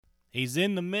He's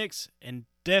in the mix and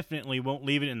definitely won't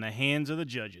leave it in the hands of the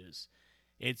judges.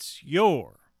 It's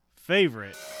your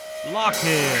favorite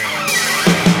blockhead.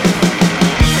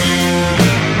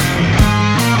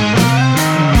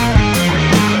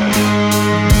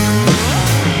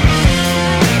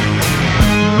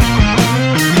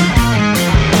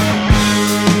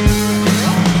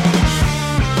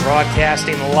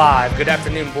 Broadcasting live. Good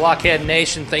afternoon, Blockhead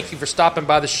Nation. Thank you for stopping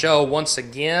by the show once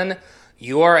again.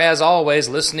 You are, as always,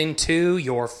 listening to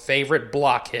your favorite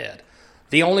Blockhead,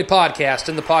 the only podcast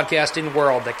in the podcasting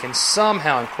world that can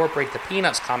somehow incorporate the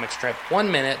Peanuts comic strip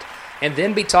 1 minute and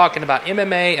then be talking about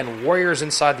MMA and warriors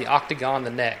inside the octagon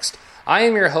the next. I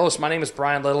am your host. My name is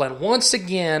Brian Little, and once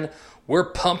again,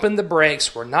 we're pumping the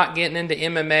brakes. We're not getting into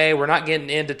MMA. We're not getting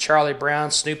into Charlie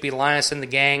Brown, Snoopy, Linus, and the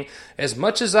gang as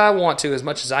much as I want to, as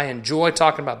much as I enjoy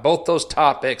talking about both those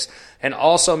topics, and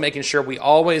also making sure we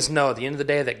always know at the end of the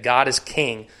day that God is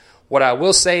king. What I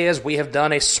will say is we have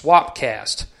done a swap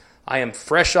cast. I am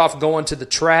fresh off going to the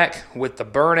track with the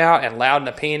Burnout and Loud and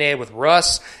Opinionated with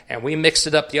Russ, and we mixed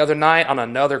it up the other night on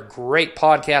another great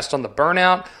podcast on the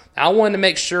Burnout. I wanted to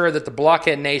make sure that the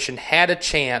Blockhead Nation had a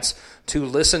chance to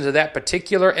listen to that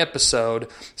particular episode.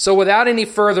 So without any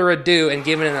further ado and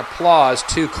giving an applause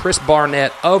to Chris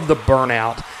Barnett of the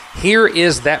Burnout, here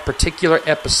is that particular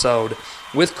episode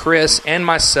with Chris and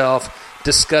myself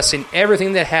discussing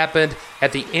everything that happened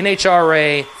at the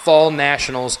NHRA Fall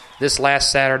Nationals this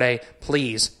last Saturday.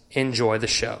 Please enjoy the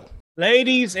show.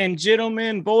 Ladies and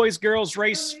gentlemen, boys, girls,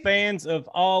 race fans of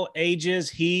all ages,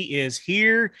 he is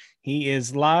here. He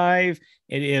is live.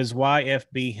 It is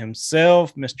YFB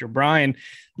himself, Mr. Brian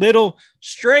Little,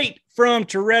 straight from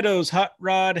Toretto's Hot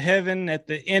Rod Heaven at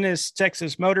the Ennis,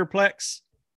 Texas Motorplex.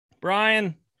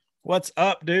 Brian, what's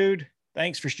up, dude?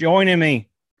 Thanks for joining me.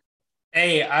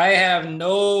 Hey, I have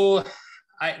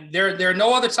there are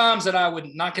no other times that I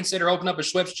would not consider opening up a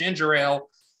Schweppes ginger ale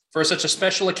for such a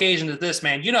special occasion as this,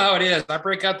 man. You know how it is. I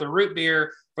break out the root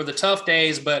beer for the tough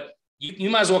days, but you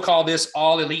might as well call this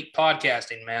all elite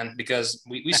podcasting, man, because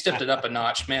we stepped it up a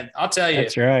notch, man. I'll tell you.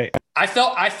 That's right. I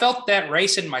felt that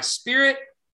race in my spirit,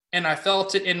 and I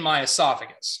felt it in my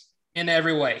esophagus in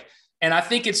every way. And I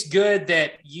think it's good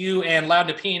that you and Loud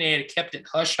and Opinionated kept it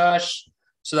hush-hush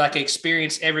so that I could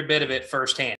experience every bit of it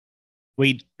firsthand.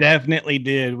 We definitely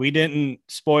did. We didn't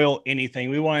spoil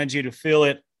anything. We wanted you to feel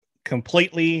it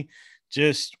completely,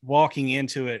 just walking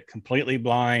into it completely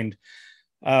blind.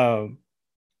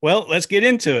 Well, let's get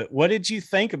into it. What did you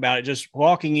think about it? Just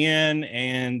walking in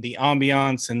and the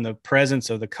ambiance and the presence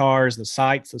of the cars, the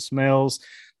sights, the smells,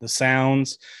 the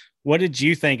sounds. What did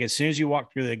you think as soon as you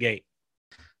walked through the gate?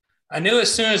 I knew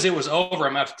as soon as it was over, I'm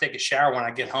going to have to take a shower when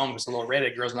I get home because the little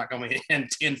redhead girl's not going to be within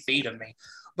 10 feet of me.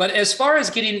 But as far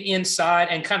as getting inside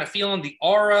and kind of feeling the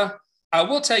aura, I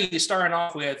will tell you, starting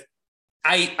off with,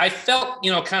 I felt,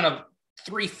 kind of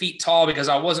 3 feet tall because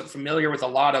I wasn't familiar with a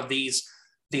lot of these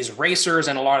racers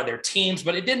and a lot of their teams,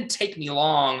 but it didn't take me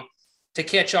long to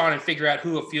catch on and figure out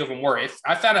who a few of them were.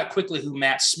 I found out quickly who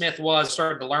Matt Smith was,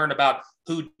 started to learn about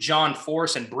who John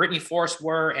Force and Brittany Force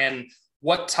were and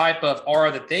what type of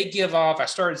aura that they give off. I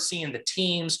started seeing the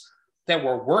teams that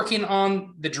were working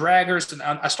on the draggers, and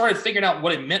I started figuring out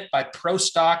what it meant by pro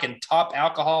stock and top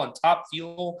alcohol and top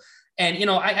fuel. And,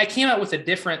 I came out with a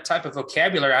different type of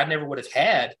vocabulary I never would have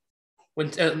had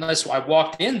unless I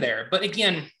walked in there. But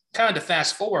again, kind of to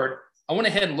fast forward, I went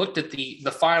ahead and looked at the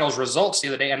finals results the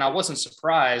other day, and I wasn't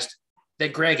surprised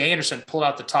that Greg Anderson pulled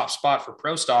out the top spot for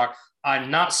pro stock. I'm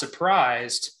not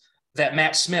surprised that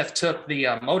Matt Smith took the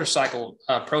motorcycle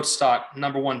pro stock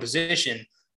 #1 position.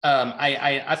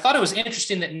 I thought it was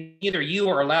interesting that neither you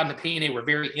or Loud and Opinionated were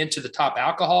very into the top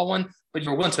alcohol one, but you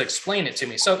were willing to explain it to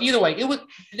me. So either way,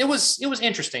 it was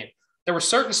interesting. There were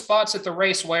certain spots at the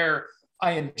race where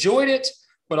I enjoyed it,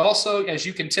 but also, as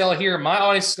you can tell here, my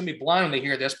audience is going to be blind when they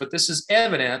hear this, but this is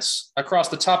evidence across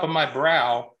the top of my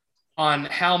brow on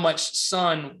how much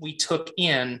sun we took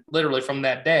in literally from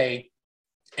that day.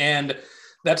 And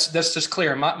that's just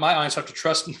clear. My audience have to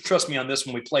trust me on this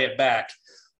when we play it back.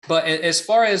 But as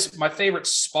far as my favorite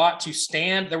spot to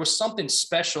stand, there was something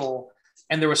special,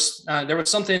 and there was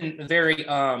something very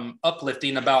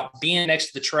uplifting about being next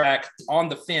to the track on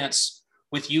the fence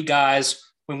with you guys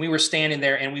when we were standing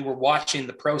there and we were watching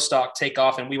the pro stock take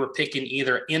off, and we were picking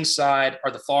either inside or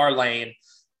the far lane,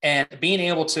 and being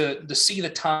able to see the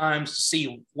times, to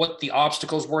see what the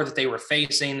obstacles were that they were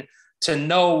facing, to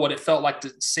know what it felt like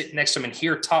to sit next to them and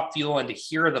hear Top Fuel and to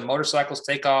hear the motorcycles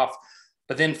take off.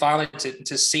 But then finally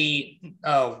to see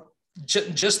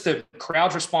just the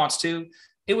crowd's response too.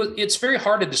 It's very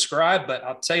hard to describe, but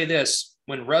I'll tell you this: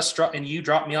 when Russ and you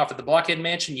dropped me off at the Blockhead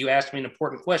Mansion, you asked me an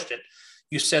important question.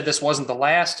 you said this wasn't the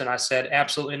last. And I said,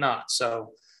 absolutely not.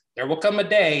 So there will come a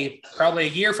day, probably a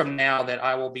year from now, that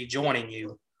I will be joining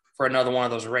you for another one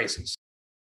of those races.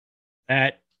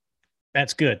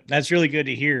 That's good. That's really good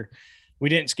to hear. We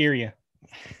didn't scare you.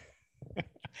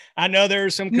 I know there are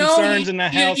some concerns in the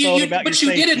household about your safety.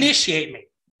 But you did initiate me.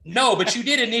 No, but you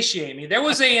did initiate me. There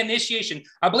was a initiation.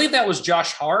 I believe that was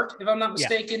Josh Hart, if I'm not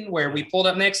mistaken, where we pulled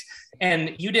up next,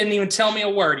 and you didn't even tell me a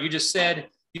word. You just said,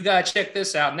 you got to check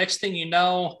this out. Next thing you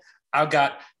know, I've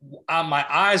got my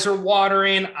eyes are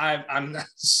watering. I'm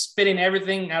spitting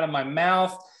everything out of my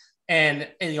mouth. And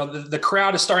you know, the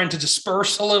crowd is starting to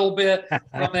disperse a little bit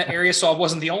from that area. So I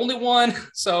wasn't the only one.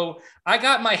 So I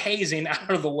got my hazing out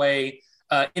of the way,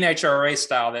 NHRA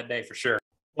style that day for sure.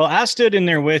 Well, I stood in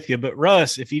there with you, but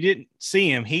Russ, if you didn't see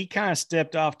him, he kind of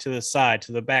stepped off to the side,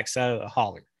 to the back side of the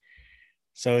holler.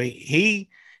 So he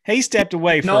stepped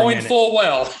away for a minute. Knowing full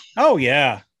well. Oh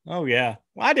yeah. Well,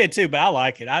 I did too, but I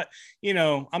like it.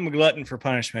 I'm a glutton for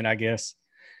punishment, I guess.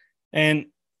 And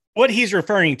what he's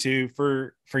referring to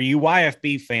for you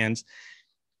YFB fans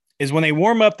is when they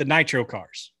warm up the nitro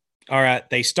cars. All right.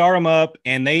 They start them up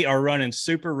and they are running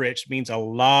super rich, means a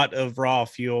lot of raw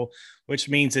fuel, which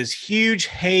means this huge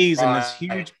haze and this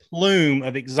huge plume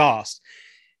of exhaust.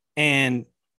 And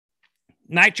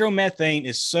nitromethane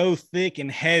is so thick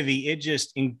and heavy, it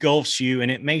just engulfs you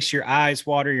and it makes your eyes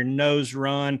water, your nose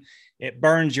run, it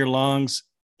burns your lungs.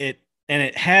 And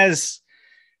it has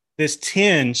this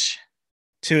tinge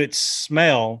to its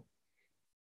smell,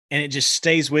 and it just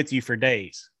stays with you for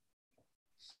days.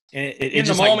 And in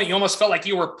the moment, you almost felt like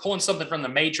you were pulling something from the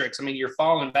Matrix. I mean, you're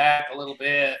falling back a little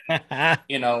bit.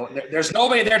 You know, there's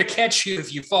nobody there to catch you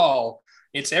if you fall.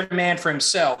 It's every man for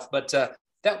himself. But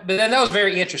that was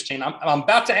very interesting. I'm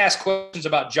about to ask questions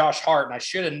about Josh Hart, and I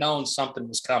should have known something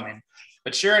was coming.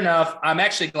 But sure enough, I'm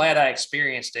actually glad I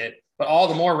experienced it. But all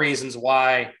the more reasons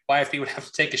why YFB would have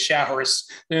to take a shower as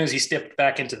soon as he stepped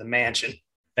back into the mansion.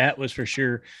 That was for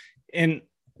sure. And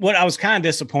what I was kind of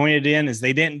disappointed in is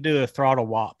they didn't do a throttle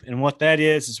whop. And what that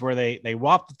is where they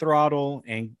whop the throttle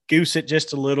and goose it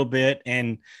just a little bit.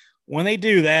 And when they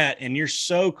do that and you're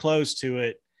so close to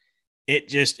it,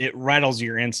 it rattles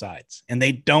your insides. And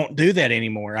they don't do that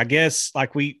anymore. I guess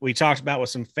like we talked about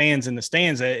with some fans in the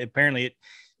stands, that apparently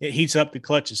it heats up the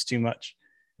clutches too much.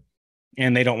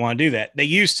 And they don't want to do that. They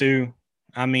used to.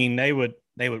 I mean, they would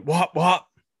whop, whop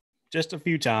just a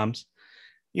few times,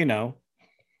 you know.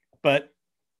 But,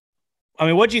 I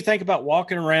mean, what do you think about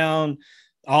walking around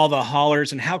all the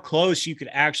hollers and how close you could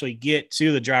actually get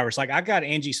to the drivers? Like, I got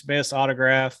Angie Smith's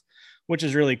autograph, which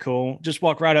is really cool. Just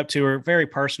walk right up to her, very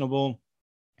personable.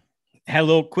 Had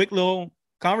a quick little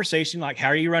conversation, like, how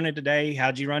are you running today?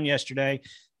 How'd you run yesterday?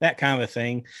 That kind of a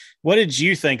thing. What did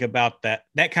you think about that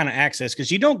kind of access? Because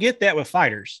you don't get that with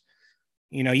fighters.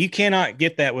 You know, you cannot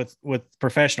get that with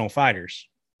professional fighters.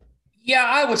 Yeah,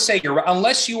 I would say you're right.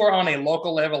 Unless you are on a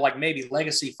local level, like maybe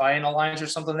Legacy Fighting Alliance or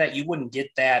something like that, you wouldn't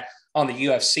get that on the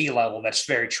UFC level. That's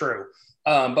very true.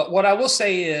 But what I will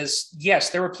say is, yes,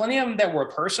 there were plenty of them that were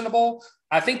personable.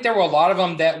 I think there were a lot of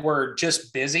them that were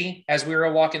just busy as we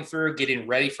were walking through, getting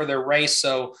ready for their race.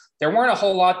 So there weren't a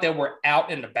whole lot that were out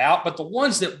and about, but the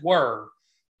ones that were,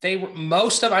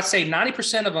 I'd say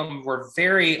 90% of them were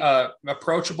very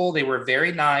approachable. They were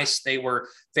very nice. They were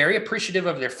very appreciative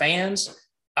of their fans.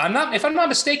 If I'm not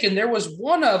mistaken, there was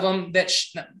one of them that,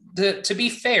 to be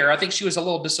fair, I think she was a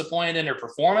little disappointed in her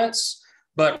performance,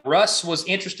 but Russ was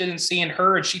interested in seeing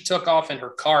her and she took off in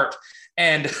her cart.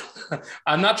 And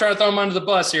I'm not trying to throw him under the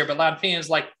bus here, but Loud Opinion's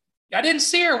like, I didn't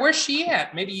see her. Where's she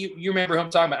at? Maybe you remember who I'm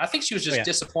talking about. I think she was just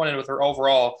disappointed with her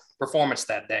overall performance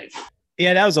that day.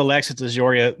 Yeah, that was Alexa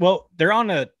Tejoria. Well,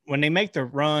 when they make the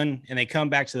run and they come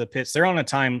back to the pits, they're on a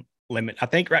time limit. I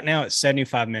think right now it's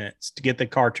 75 minutes to get the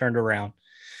car turned around.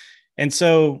 And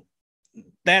so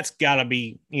that's got to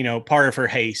be, part of her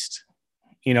haste.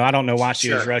 I don't know why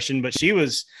she was rushing, but she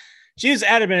was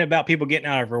adamant about people getting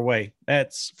out of her way.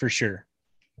 That's for sure.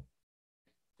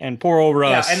 And poor old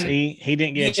Russ, he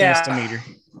didn't get a chance to meet her.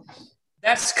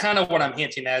 That's kind of what I'm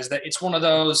hinting at, is that it's one of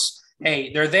those,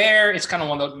 hey, they're there. It's kind of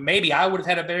one of those, maybe I would have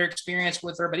had a better experience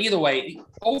with her, but either way,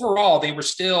 overall, they were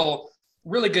still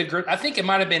really good group. I think it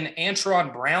might've been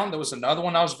Antron Brown. There was another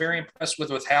one I was very impressed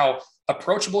with how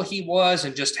approachable he was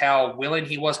and just how willing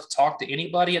he was to talk to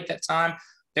anybody at that time.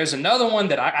 There's another one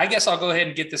that I guess I'll go ahead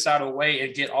and get this out of the way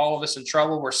and get all of us in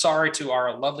trouble. We're sorry to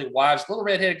our lovely wives, little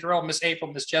redheaded girl, Miss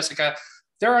April, Miss Jessica.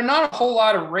 There are not a whole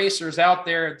lot of racers out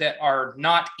there that are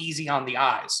not easy on the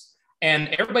eyes, and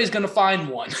everybody's going to find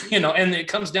one, and it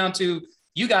comes down to,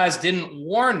 you guys didn't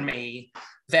warn me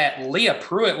that Leah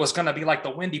Pruitt was going to be like the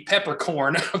Wendy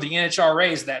Peppercorn of the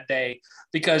NHRAs that day,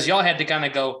 because y'all had to kind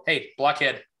of go, hey,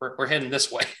 blockhead, we're heading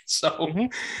this way. So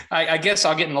I guess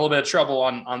I'll get in a little bit of trouble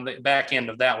on the back end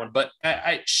of that one. But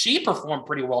she performed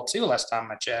pretty well too last time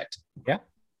I checked. Yeah.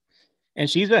 And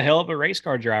she's a hell of a race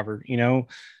car driver. You know,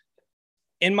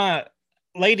 in my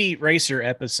Lady Racer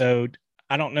episode,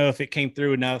 I don't know if it came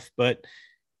through enough, but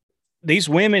these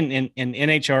women in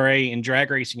NHRA and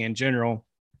drag racing in general,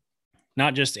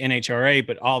 not just NHRA,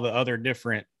 but all the other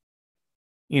different,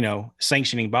 you know,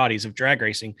 sanctioning bodies of drag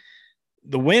racing,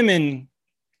 the women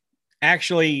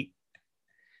actually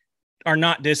are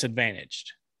not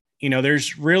disadvantaged. You know,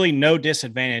 there's really no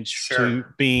disadvantage to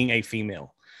being a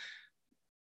female.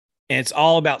 And it's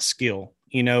all about skill.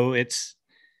 You know, you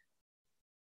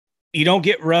don't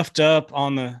get roughed up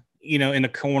on the, you know, in the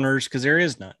corners, because there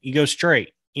is none. You go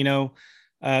straight. You know,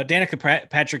 Danica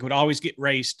Patrick would always get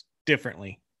raced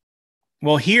differently.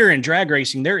 Well, here in drag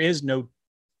racing, there is no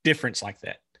difference like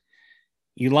that.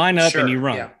 You line up and you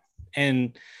run,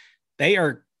 and they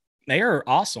are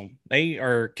awesome. They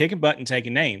are kicking butt and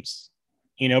taking names.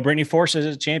 You know, Brittany Force has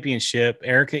a championship.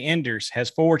 Erica Enders has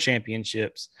 4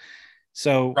 championships.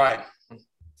 So,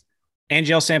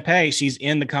 Angelle Sampay, she's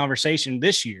in the conversation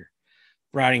this year,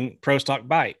 riding pro stock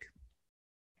bike.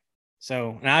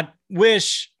 So, and I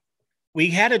wish we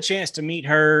had a chance to meet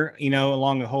her, you know,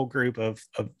 along a whole group of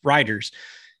riders.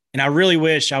 And I really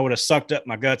wish I would have sucked up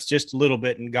my guts just a little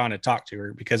bit and gone to talk to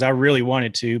her, because I really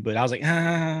wanted to, but I was like,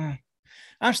 I'm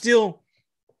still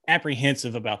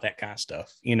apprehensive about that kind of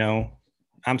stuff. You know,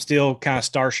 I'm still kind of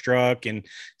starstruck and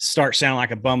start sounding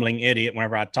like a bumbling idiot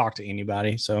whenever I talk to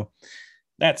anybody. So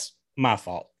that's my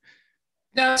fault.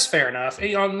 That's fair enough.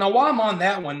 You know, now while I'm on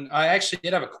that one, I actually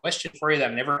did have a question for you that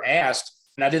I've never asked,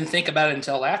 and I didn't think about it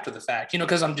until after the fact, you know,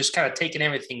 because I'm just kind of taking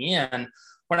everything in.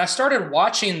 When I started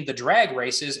watching the drag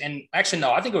races, and actually,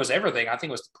 no, I think it was everything. I think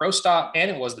it was the pro stop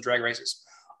and it was the drag races.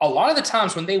 A lot of the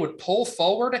times when they would pull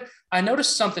forward, I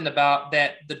noticed something about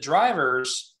that the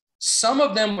drivers, some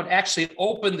of them would actually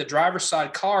open the driver's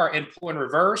side car and pull in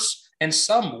reverse, and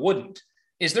some wouldn't.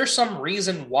 Is there some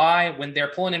reason why when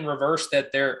they're pulling in reverse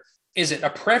that is it a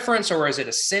preference, or is it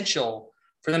essential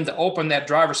for them to open that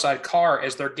driver's side car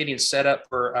as they're getting set up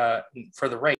for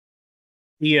the race?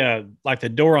 Like the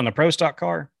door on the pro stock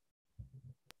car?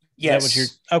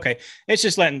 Yes. Okay. It's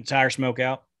just letting the tire smoke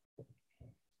out.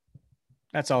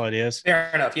 That's all it is.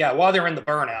 Fair enough. Yeah. While they're in the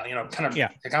burnout, you know, it kind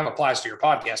of applies to your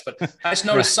podcast, but I just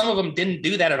noticed some of them didn't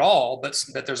do that at all, but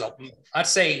that I'd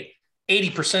say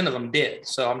 80% of them did.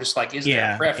 So I'm just like, is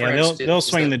there a preference? Yeah, they'll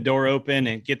swing the door open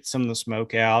and get some of the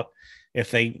smoke out if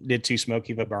they did too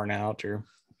smoky of a burnout, or,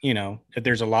 you know, if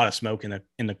there's a lot of smoke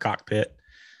in the cockpit.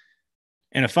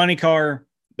 In a funny car,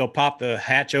 they'll pop the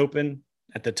hatch open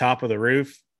at the top of the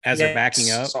roof as they're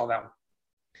backing up. Saw that one.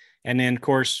 And then, of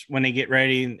course, when they get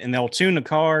ready, and they'll tune the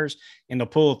cars, and they'll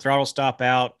pull the throttle stop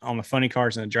out on the funny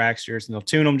cars and the dragsters, and they'll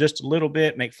tune them just a little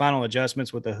bit, make final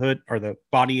adjustments with the hood or the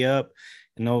body up,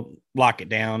 and they'll lock it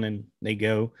down and they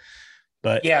go.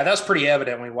 But yeah, that's pretty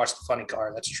evident when we watch the funny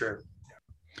car. That's true.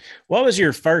 What was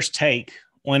your first take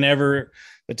whenever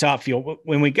the Top Fuel,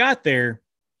 when we got there,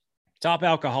 Top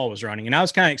Alcohol was running? And I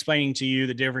was kind of explaining to you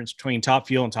the difference between Top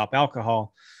Fuel and Top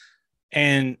Alcohol.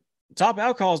 And Top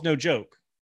Alcohol is no joke.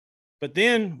 But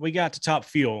then we got to Top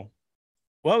Fuel.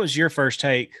 What was your first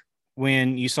take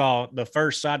when you saw the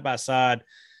first side-by-side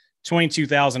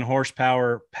 22,000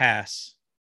 horsepower pass?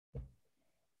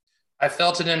 I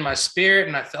felt it in my spirit,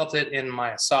 and I felt it in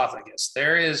my esophagus.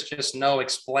 There is just no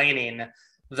explaining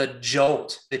the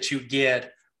jolt that you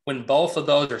get when both of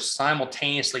those are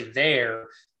simultaneously there,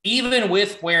 even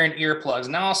with wearing earplugs.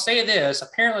 Now, I'll say this.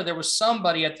 Apparently, there was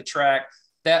somebody at the track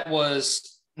that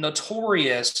was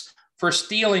notorious for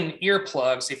stealing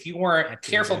earplugs. If you weren't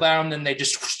careful about them, then they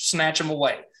just snatch them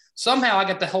away. Somehow I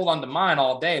got to hold on to mine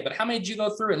all day, but how many did you go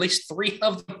through? At least 3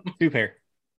 of them? Two pair.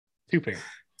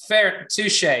 Fair,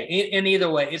 touche. In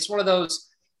either way, it's one of those,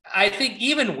 I think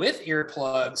even with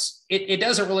earplugs, it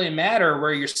doesn't really matter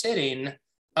where you're sitting.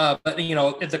 But, you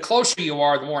know, the closer you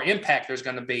are, the more impact there's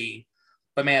going to be.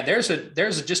 But, man, there's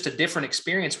just a different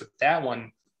experience with that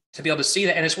one to be able to see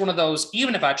that. And it's one of those,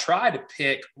 even if I try to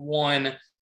pick one,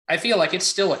 I feel like it's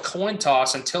still a coin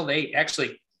toss until they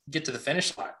actually get to the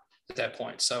finish line at that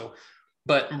point. So,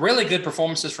 but really good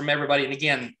performances from everybody. And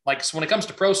again, like, so when it comes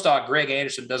to pro stock, Greg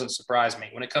Anderson doesn't surprise me.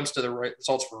 When it comes to the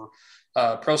results for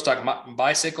pro stock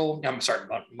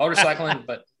motorcycling,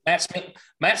 but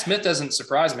Matt Smith doesn't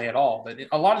surprise me at all. But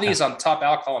a lot of these on Top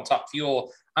Alcohol and Top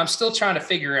Fuel, I'm still trying to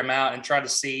figure them out and try to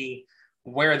see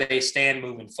where they stand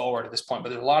moving forward at this point. But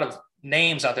there's a lot of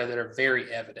names out there that are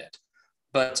very evident.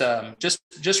 But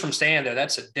just from standing there,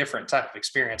 that's a different type of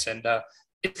experience. And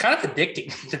it's kind of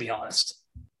addicting, to be honest.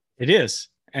 It is.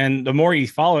 And the more you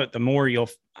follow it, the more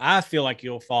I feel like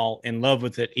you'll fall in love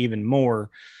with it even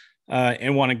more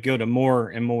and want to go to more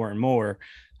and more and more.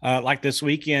 Like this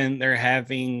weekend, they're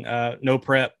having No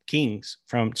Prep Kings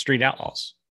from Street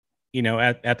Outlaws,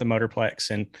 at the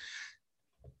Motorplex. And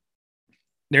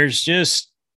there's just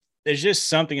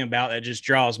something about it just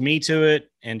draws me to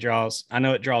it and I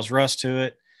know it draws Russ to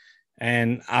it.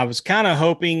 And I was kind of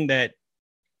hoping that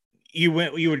you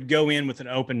would go in with an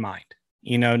open mind,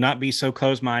 not be so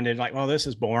close-minded, like, well, this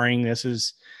is boring. This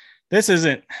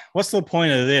isn't, what's the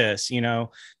point of this?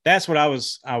 That's what I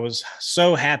was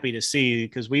so happy to see,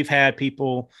 because we've had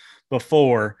people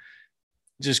before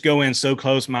just go in so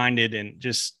close-minded and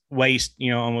just waste,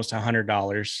 almost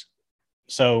 $100.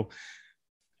 So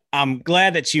I'm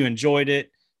glad that you enjoyed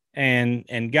it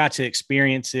and got to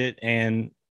experience it.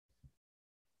 And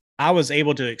I was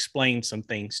able to explain some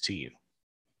things to you.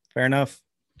 Fair enough.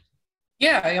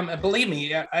 Yeah, believe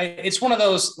me, it's one of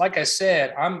those, like I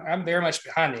said, I'm very much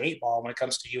behind the 8 ball when it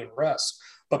comes to you and Russ.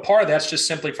 But part of that's just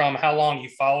simply from how long you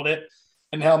followed it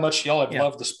and how much y'all have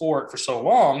loved the sport for so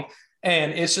long.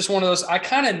 And it's just one of those, I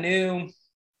kind of knew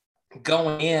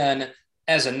going in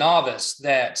as a novice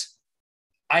that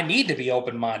I need to be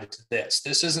open-minded to this.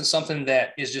 This isn't something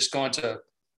that is just going to,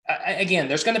 again,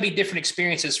 there's going to be different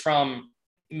experiences from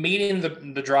meeting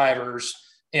the drivers,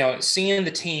 seeing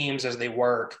the teams as they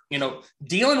work,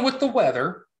 dealing with the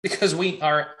weather, because we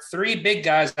are 3 big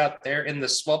guys out there in the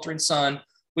sweltering sun,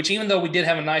 which even though we did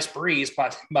have a nice breeze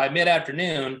by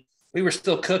mid-afternoon, we were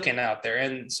still cooking out there.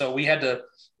 And so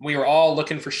we were all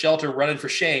looking for shelter, running for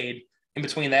shade in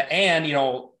between that. And,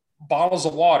 bottles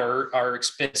of water are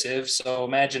expensive. So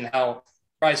imagine how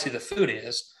pricey the food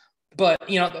is. But,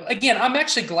 again, I'm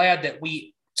actually glad that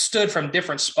we stood from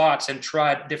different spots and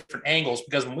tried different angles,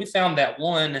 because when we found that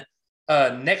one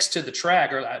next to the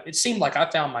track, it seemed like I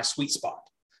found my sweet spot.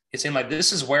 It seemed like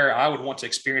this is where I would want to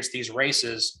experience these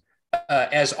races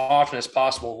as often as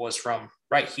possible, was from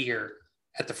right here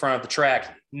at the front of the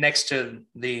track next to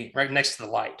the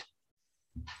light.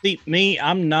 See, me,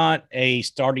 I'm not a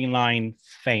starting line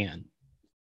fan.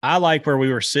 I like where we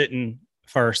were sitting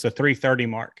first, the 3:30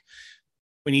 mark.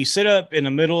 When you sit up in the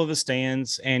middle of the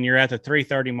stands and you're at the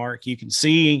 3:30 mark, you can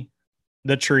see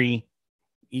the tree,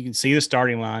 you can see the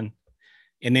starting line,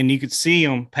 and then you could see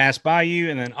them pass by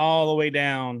you and then all the way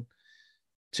down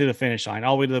to the finish line,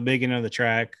 all the way to the big end of the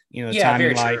track, the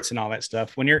timing lights and all that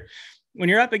stuff. When you're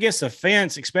up against the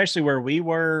fence, especially where we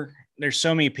were, there's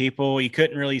so many people, you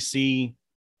couldn't really see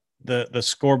the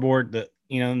scoreboard,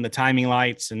 and the timing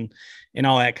lights and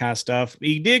all that kind of stuff.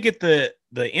 You did get the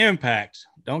impact.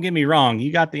 Don't get me wrong.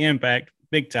 You got the impact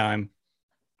big time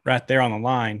right there on the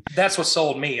line. That's what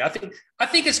sold me. I think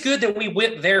it's good that we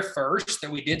went there first, that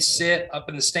we did sit up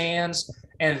in the stands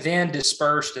and then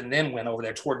dispersed and then went over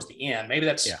there towards the end. Maybe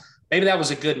that was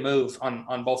a good move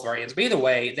on both of our ends. But either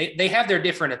way, they have their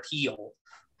different appeal.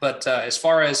 But as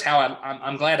far as how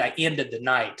I'm glad I ended the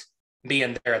night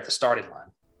being there at the starting line.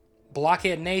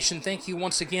 Blockhead Nation, thank you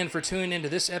once again for tuning into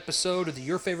this episode of the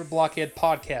Your Favorite Blockhead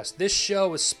podcast. This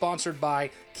show is sponsored by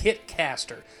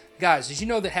Kitcaster. Guys, did you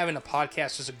know that having a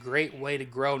podcast is a great way to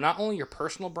grow not only your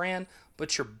personal brand,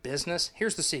 but your business?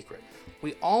 Here's the secret.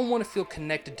 We all want to feel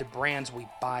connected to brands we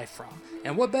buy from.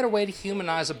 And what better way to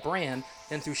humanize a brand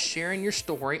than through sharing your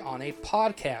story on a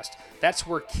podcast? That's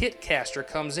where Kitcaster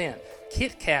comes in.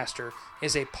 Kitcaster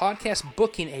is a podcast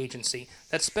booking agency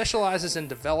that specializes in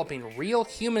developing real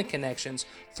human connections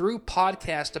through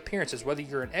podcast appearances. Whether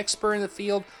you're an expert in the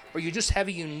field or you just have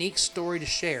a unique story to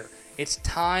share, it's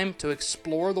time to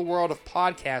explore the world of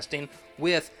podcasting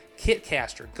with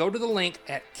Kitcaster. Go to the link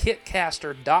at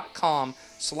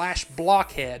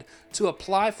kitcaster.com/blockhead to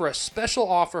apply for a special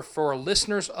offer for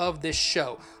listeners of this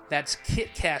show. That's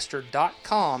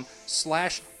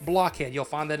kitcaster.com/blockhead. You'll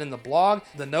find that in the blog,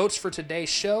 the notes for today's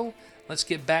show. Let's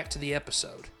get back to the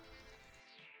episode.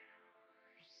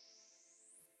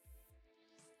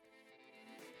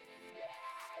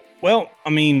 Well,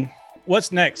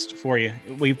 what's next for you?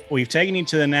 We've taken you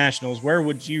to the Nationals. Where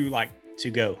would you like to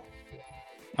go?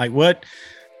 I'm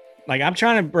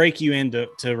trying to break you into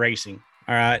racing.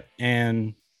 All right.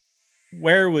 And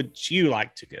where would you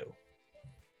like to go?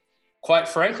 Quite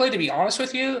frankly, to be honest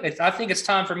with you, I think it's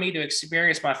time for me to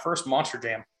experience my first Monster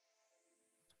Jam.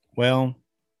 Well,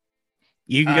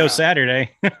 you can go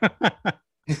Saturday.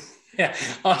 Yeah,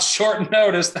 on short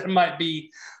notice, that might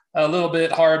be a little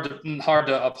bit hard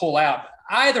to pull out.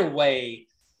 Either way,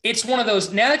 it's one of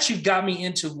those, now that you've got me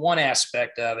into one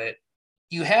aspect of it,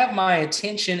 you have my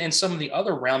attention in some of the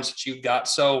other realms that you've got.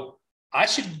 So I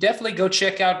should definitely go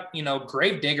check out,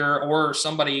 Gravedigger or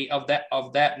somebody of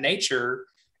that nature.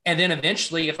 And then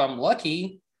eventually, if I'm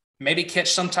lucky, maybe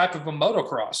catch some type of a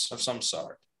motocross of some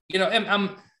sort. And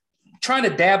I'm trying to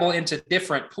dabble into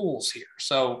different pools here.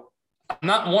 So I'm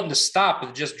not wanting to stop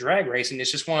with just drag racing.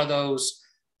 It's just one of those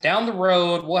down the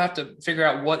road. We'll have to figure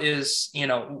out what is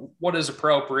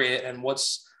appropriate and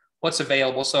what's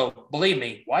available. So believe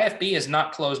me, YFB is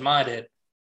not closed-minded.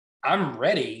 I'm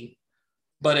ready.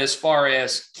 But as far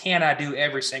as can I do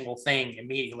every single thing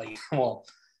immediately? Well,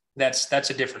 that's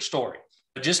a different story.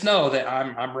 But just know that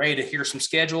I'm ready to hear some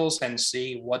schedules and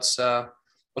see what's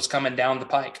coming down the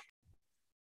pike.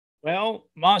 Well,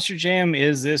 Monster Jam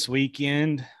is this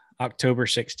weekend, October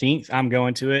 16th. I'm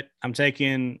going to it. I'm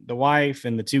taking the wife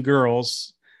and the two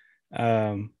girls.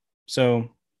 So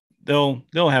they'll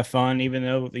have fun, even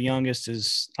though the youngest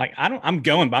is like, I'm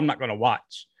going, but I'm not going to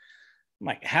watch. I'm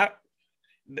like, how?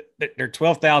 They're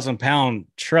 12,000 pound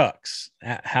trucks.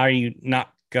 How are you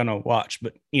not going to watch?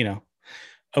 But,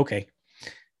 okay.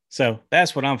 So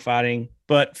that's what I'm fighting.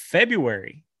 But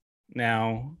February,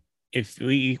 now, if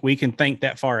we can think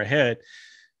that far ahead,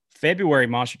 February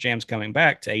Monster Jam's coming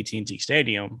back to AT&T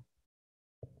Stadium.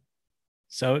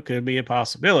 So it could be a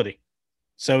possibility.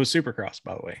 So is Supercross,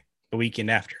 by the way, the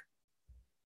weekend after.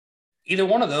 Either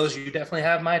one of those, you definitely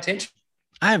have my attention.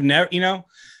 I've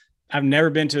never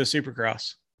been to a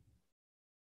Supercross.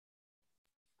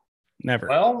 Never.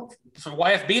 Well, for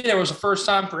YFB, there was a first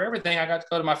time for everything. I got to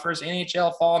go to my first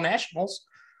NHL Fall Nationals.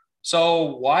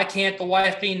 So why can't the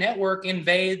YFB network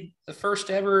invade the first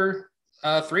ever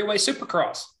three-way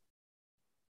Supercross?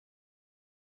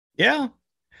 Yeah.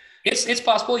 It's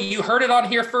possible. You heard it on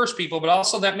here first, people, but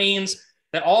also that means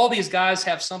that all these guys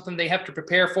have something they have to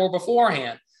prepare for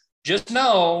beforehand. Just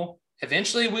know,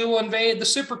 eventually we will invade the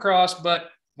Supercross, but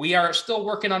we are still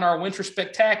working on our Winter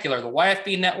Spectacular, the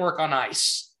YFB network on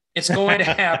ice. It's going to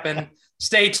happen.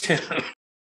 Stay tuned.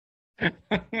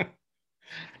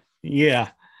 Yeah.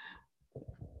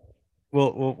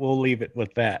 We'll leave it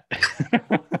with that.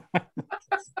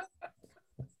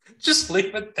 Just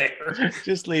leave it there.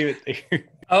 Just leave it there.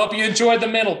 I hope you enjoyed the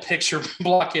mental picture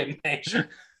block animation.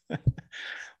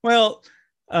 Well,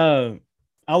 I'll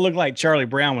look like Charlie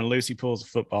Brown when Lucy pulls the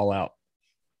football out.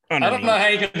 I don't know how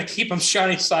you're going to keep them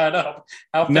shiny side up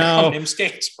out there on them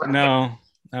skates, bro.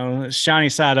 No, shiny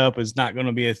side up is not going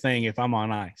to be a thing if I'm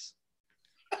on ice.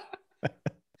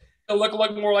 It'll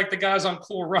look more like the guys on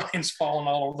Cool Runnings falling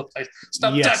all over the place.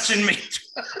 Stop touching me.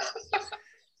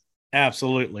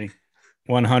 Absolutely.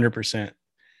 100%.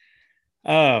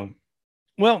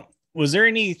 Well, was there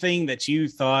anything that you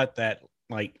thought that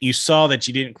like you saw that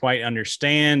you didn't quite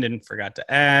understand and forgot to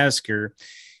ask or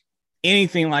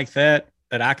anything like that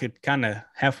I could kind of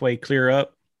halfway clear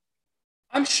up?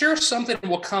 I'm sure something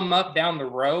will come up down the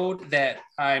road that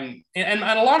and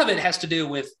a lot of it has to do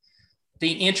with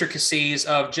the intricacies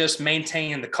of just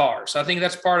maintaining the car. So I think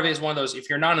that's part of it is one of those, if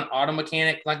you're not an auto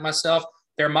mechanic like myself,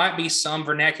 there might be some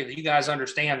vernacular that you guys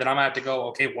understand that I might have to go,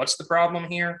 okay, what's the problem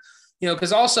here?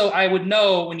 Because also I would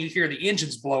know when you hear the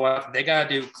engines blow up, they got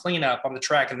to do cleanup on the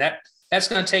track. And that's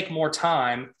going to take more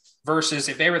time versus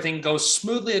if everything goes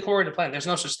smoothly according to plan. There's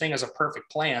no such thing as a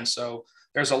perfect plan. So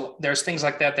there's things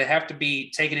like that have to be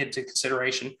taken into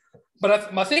consideration.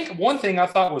 But I think one thing I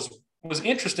thought was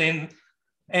interesting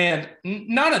and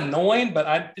not annoying, but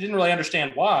I didn't really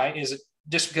understand why, is it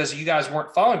just because you guys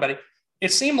weren't following, but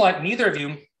it seemed like neither of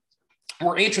you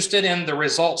were interested in the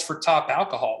results for Top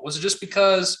Alcohol. Was it just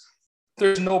because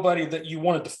there's nobody that you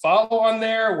wanted to follow on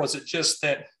there? Was it just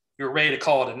that you're ready to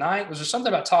call it a night? Was there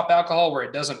something about Top Alcohol where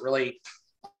it doesn't really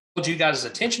hold you guys'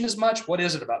 attention as much? What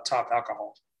is it about Top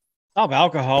Alcohol? Top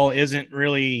Alcohol isn't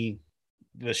really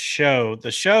the show. The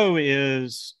show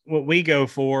is what we go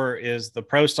for is the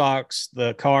Pro Stocks,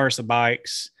 the cars, the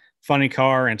bikes, Funny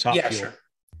Car, and Top Fuel. Sure.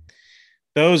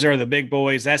 Those are the big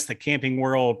boys. That's the Camping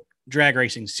World Drag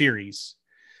Racing Series.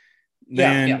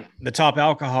 Then the Top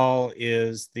Alcohol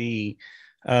is the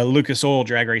Lucas Oil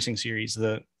Drag Racing Series.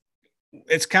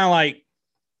 It's kind of like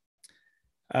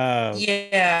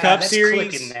Cup that's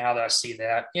Series. Clicking now that I see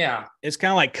that. Yeah, it's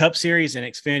kind of like Cup Series and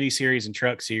Xfinity Series and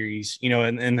Truck Series. In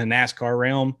the NASCAR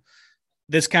realm,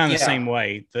 this kind of the same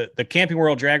way. The Camping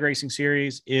World Drag Racing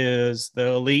Series is the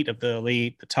elite of the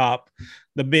elite, the top,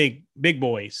 the big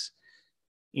boys.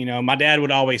 My dad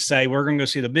would always say, we're going to go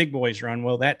see the big boys run.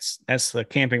 Well, that's the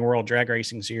Camping World Drag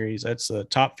Racing Series. That's the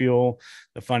Top Fuel,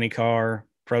 the Funny Car,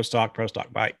 Pro Stock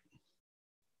Bike.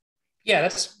 Yeah,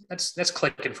 that's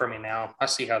clicking for me now. I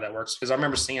see how that works because I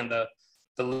remember seeing the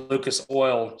Lucas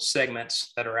Oil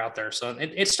segments that are out there. So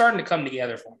it's starting to come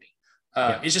together for me.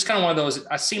 It's just kind of one of those.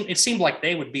 It seemed like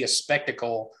they would be a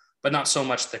spectacle but not so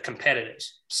much the competitive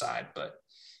side. But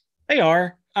they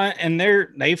are, and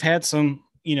they've had some,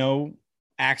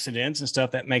 accidents and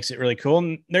stuff that makes it really cool.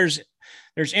 And there's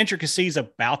intricacies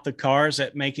about the cars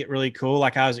that make it really cool.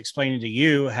 Like I was explaining to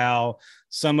you how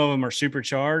some of them are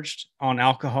supercharged on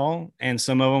alcohol and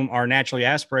some of them are naturally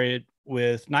aspirated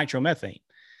with nitromethane,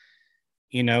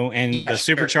 and the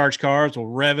supercharged cars will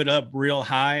rev it up real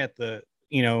high at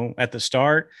the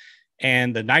start,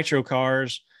 and the nitro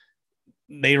cars,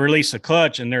 they release a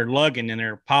clutch and they're lugging and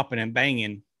they're popping and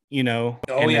banging,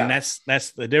 then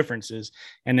that's the differences.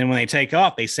 And then when they take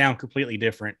off, they sound completely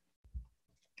different.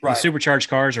 Right. The supercharged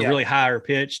cars are really higher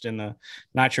pitched and the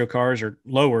nitro cars are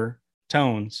lower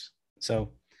tones.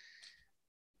 So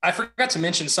I forgot to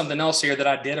mention something else here that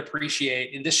I did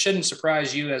appreciate, and this shouldn't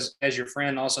surprise you as your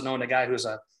friend, also knowing a guy who's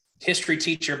a history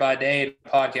teacher by day,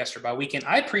 podcaster by weekend.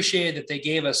 I appreciated that they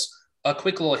gave us a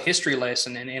quick little history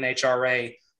lesson in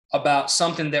NHRA about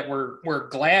something that we're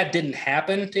glad didn't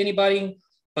happen to anybody,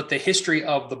 but the history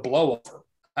of the blowover.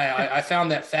 I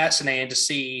found that fascinating to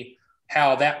see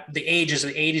how that the ages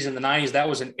of the 80s and the 90s, that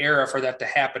was an era for that to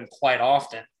happen quite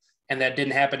often. And that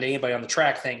didn't happen to anybody on the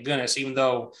track, thank goodness, even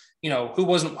though, who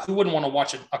wouldn't want to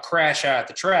watch a crash out at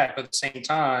the track, but at the same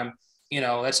time,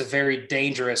 that's a very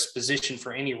dangerous position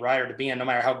for any rider to be in, no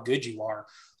matter how good you are.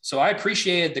 So I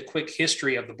appreciated the quick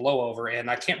history of the blowover,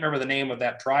 and I can't remember the name of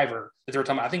that driver that they were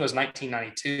talking about. I think it was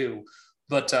 1992,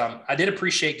 but I did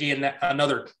appreciate getting that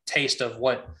another taste of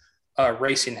what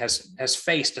racing has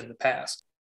faced in the past.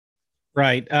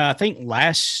 Right. I think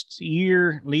last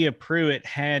year, Leah Pruitt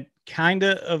had kind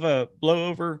of a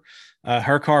blowover.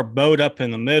 Her car bowed up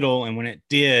in the middle, and when it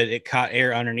did, it caught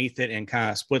air underneath it and kind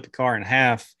of split the car in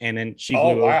half, and then she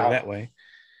blew over that way.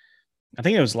 I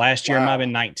think it was last year. It might have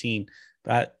been 19,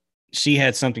 but she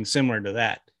had something similar to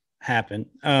that happen.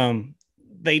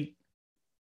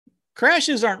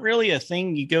 Crashes aren't really a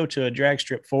thing you go to a drag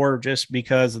strip for just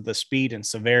because of the speed and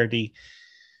severity.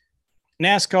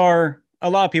 NASCAR, a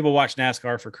lot of people watch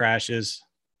NASCAR for crashes.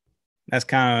 That's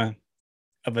kind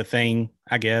of a thing,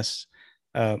 I guess.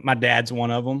 My dad's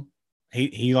one of them.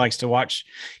 He likes to watch.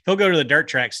 He'll go to the dirt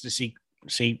tracks to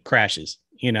see crashes,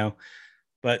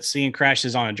 but seeing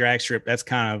crashes on a drag strip, that's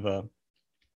kind of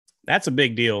that's a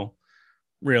big deal,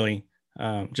 really.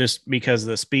 Just because of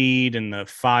the speed and the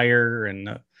fire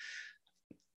and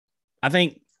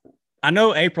I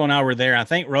know April and I were there. I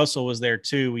think Russell was there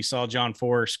too. We saw John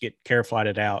Force get care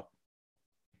flighted out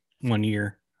one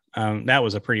year. That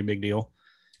was a pretty big deal.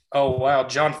 Oh, wow.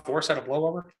 John Force had a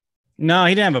blowover? No,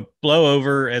 he didn't have a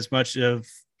blowover as much of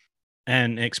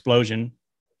an explosion.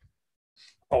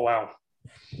 Oh, wow.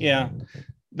 Yeah.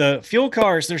 The fuel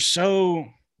cars, they're so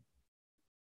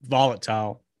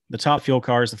volatile. The top fuel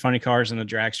cars, the funny cars, and the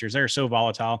dragsters, they're so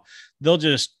volatile. They'll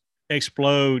just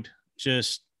explode.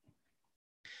 Just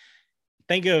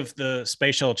think of the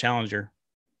Space Shuttle Challenger.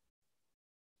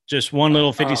 Just one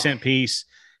little 50-cent piece.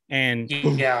 And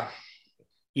and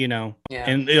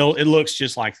it looks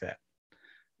just like that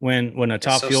when a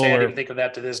top fuel. I didn't think of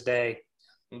that to this day,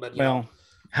 but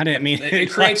I didn't mean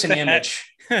it creates an image.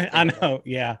 I know,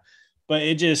 yeah, but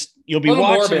you'll be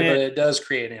watching morbid, it, but it does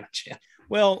create an image. Yeah.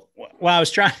 Well, what I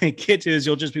was trying to get to is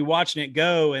you'll just be watching it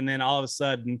go, and then all of a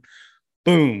sudden,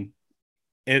 boom,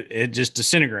 it just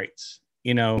disintegrates,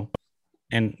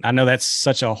 And I know that's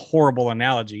such a horrible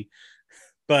analogy,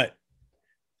 but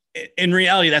in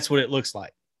reality, that's what it looks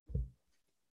like.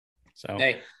 So,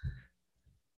 hey,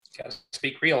 got to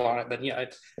speak real on it. But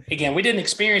again, we didn't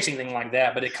experience anything like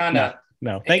that. But it kind of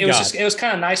thank God. It was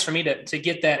kind of nice for me to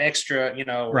get that extra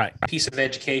right piece of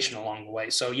education along the way.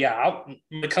 So when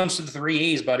it comes to the 3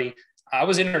 E's, buddy, I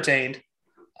was entertained.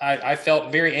 I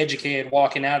felt very educated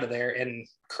walking out of there and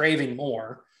craving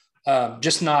more.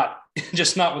 Just not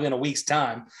within a week's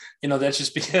time. That's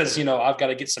just because I've got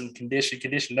to get some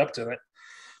conditioned up to it.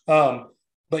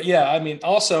 But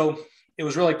also it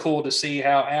was really cool to see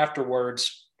how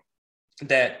afterwards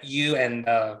that you and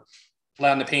Loud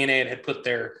and Opinionated had put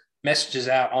their messages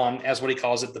out on, as what he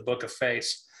calls it, the Book of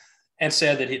Face, and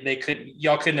said that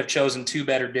y'all couldn't have chosen two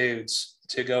better dudes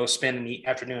to go spend the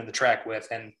afternoon at the track with.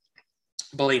 And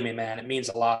believe me, man, it means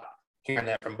a lot hearing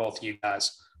that from both of you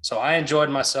guys. So I enjoyed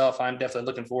myself. I'm definitely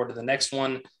looking forward to the next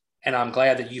one. And I'm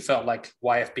glad that you felt like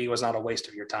YFB was not a waste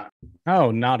of your time.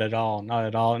 Oh, not at all. Not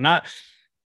at all. And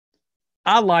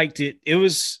I liked it. It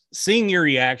was seeing your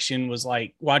reaction was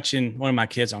like watching one of my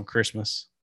kids on Christmas.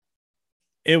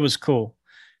 It was cool.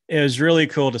 It was really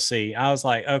cool to see. I was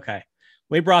like, okay,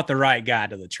 we brought the right guy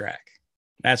to the track.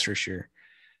 That's for sure.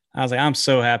 I was like, I'm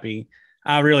so happy.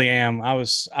 I really am. I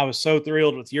was so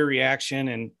thrilled with your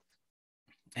reaction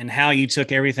and how you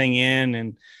took everything in.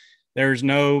 And There's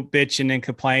no bitching and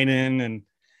complaining and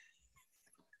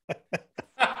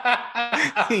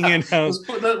we'll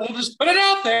just put it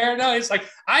out there. No, it's like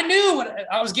I knew what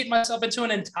I was getting myself into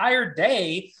an entire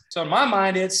day. So in my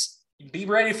mind, it's be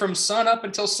ready from sun up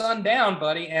until sundown,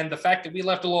 buddy. And the fact that we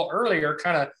left a little earlier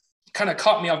kind of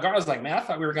caught me off guard. I was like, man, I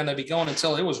thought we were going to be going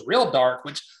until it was real dark.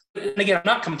 Which, and again, I'm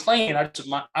not complaining.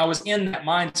 I was in that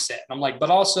mindset. I'm like, but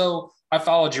also I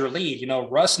followed your lead.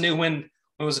 Russ knew when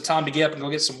it was a time to get up and go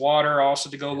get some water, also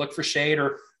to go look for shade,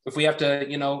 or if we have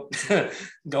to,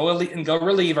 go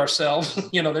relieve ourselves,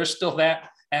 there's still that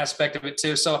aspect of it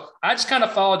too. So I just kind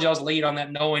of followed y'all's lead on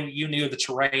that, knowing you knew the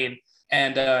terrain,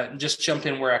 and just jumped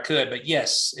in where I could. But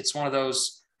yes, it's one of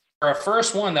those, for our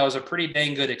first one, that was a pretty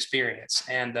dang good experience.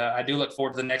 And I do look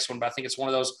forward to the next one, but I think it's one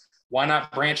of those, why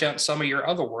not branch out in some of your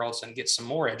other worlds and get some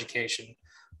more education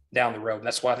down the road? And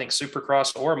that's why I think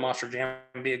Supercross or Monster Jam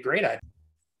would be a great idea.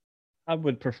 I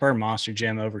would prefer Monster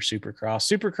Jam over Supercross.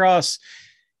 Supercross,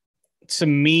 to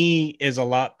me, is a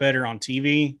lot better on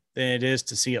TV than it is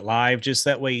to see it live. Just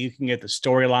that way you can get the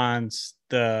storylines,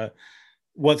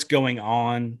 what's going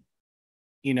on,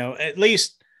 at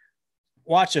least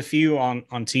watch a few on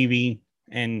TV,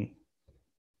 and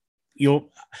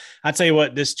I tell you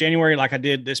what, this January, like I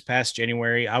did this past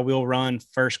January, I will run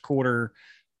first quarter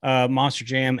Monster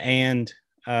Jam and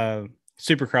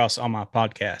Supercross on my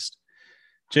podcast.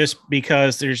 Just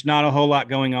because there's not a whole lot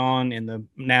going on in the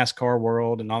NASCAR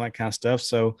world and all that kind of stuff.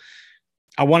 So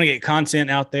I want to get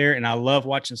content out there, and I love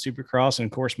watching Supercross and,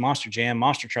 of course, Monster Jam,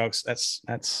 monster trucks.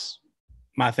 That's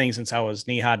my thing since I was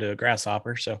knee high to a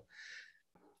grasshopper. So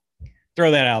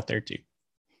throw that out there too.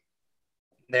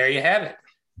 There you have it.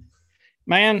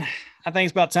 Man, I think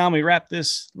it's about time we wrap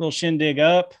this little shindig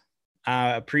up.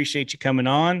 I appreciate you coming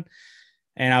on,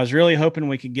 and I was really hoping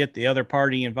we could get the other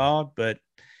party involved, but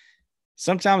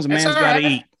sometimes a man's got to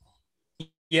eat.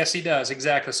 Yes, he does.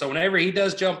 Exactly. So whenever he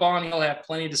does jump on, he'll have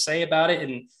plenty to say about it.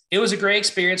 And it was a great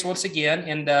experience once again.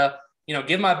 And,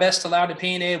 give my best to Loud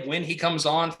Opinionated when he comes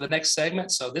on for the next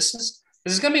segment. So this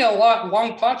is going to be a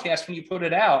long podcast when you put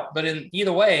it out. But in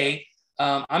either way,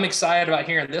 I'm excited about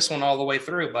hearing this one all the way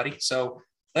through, buddy. So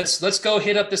let's go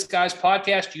hit up this guy's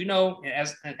podcast.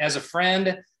 As a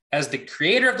friend, as the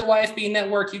creator of the YFB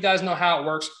network, you guys know how it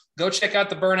works. Go check out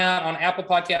the Burnout on Apple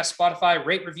Podcasts, Spotify,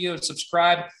 rate, review, and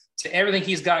subscribe to everything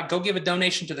he's got. Go give a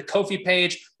donation to the Ko-fi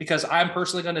page, because I'm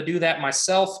personally going to do that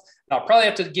myself. I'll probably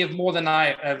have to give more than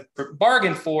I have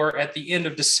bargained for at the end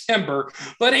of December.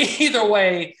 But either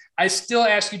way, I still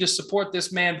ask you to support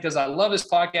this man, because I love his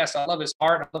podcast. I love his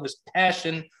heart. I love his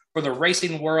passion for the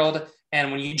racing world.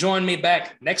 And when you join me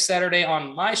back next Saturday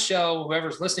on my show,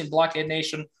 whoever's listening, Blockhead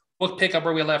Nation, we'll pick up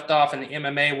where we left off in the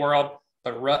MMA world.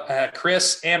 But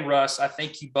Chris and Russ, I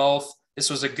thank you both.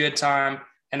 This was a good time,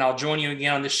 and I'll join you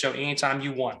again on this show anytime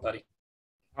you want, buddy.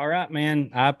 All right, man.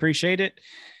 I appreciate it,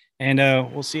 and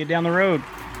we'll see you down the road.